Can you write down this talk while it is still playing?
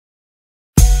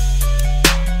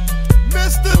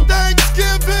Mr.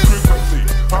 Thanksgiving.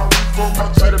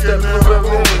 Right up that blueberry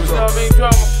hills, you know what I mean,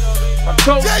 drama? I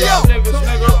told y'all niggas,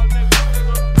 nigga.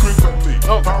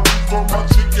 Oh.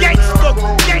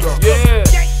 Yeah.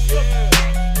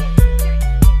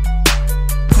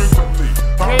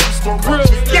 Gangsta grill,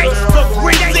 Gangsta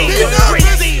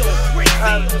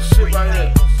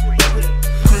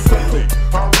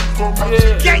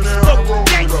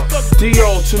the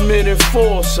ultimate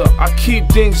enforcer, I keep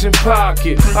things in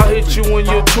pocket. I hit you in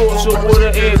your torso with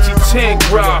an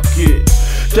anti-tank rocket.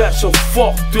 That's a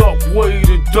fucked up way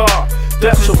to die.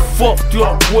 That's a fucked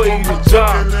up way to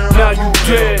die. Now you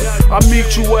dead. I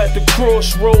meet you at the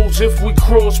crossroads if we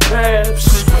cross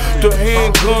paths. The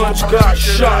handguns got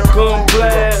shotgun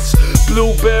blasts.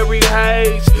 Blueberry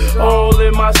haze all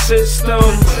in my system.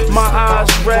 My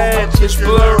eyes red, it's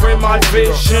blurring my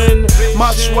vision.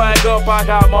 My swag up, I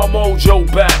got my mojo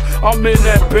back. I'm in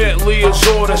that Bentley, it's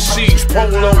all the seats,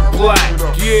 polo black.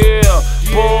 Yeah,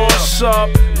 boss up,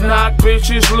 knock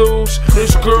bitches loose.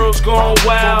 This girl's gone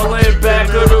wild in back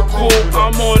of the coupe.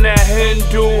 I'm on that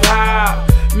Hindu high,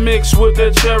 mixed with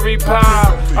the cherry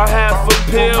pie. I have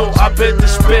a pill, I bet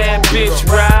this bad bitch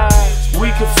ride. We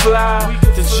can fly,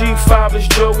 the G5 is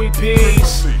Joey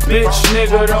P's. Bitch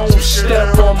nigga, don't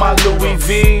step on my Louis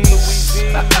V's.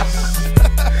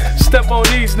 Step on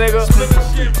these, nigga.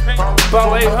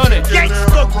 About 800. Yeah,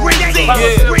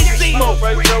 smoke,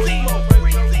 right, Joey?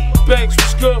 Banks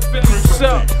was good, feeling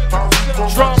himself.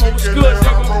 Drama was good,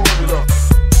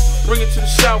 nigga. Bring it to the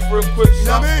south real quick, you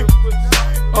know?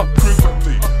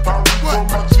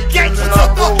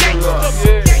 Gangsta,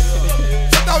 Yeah.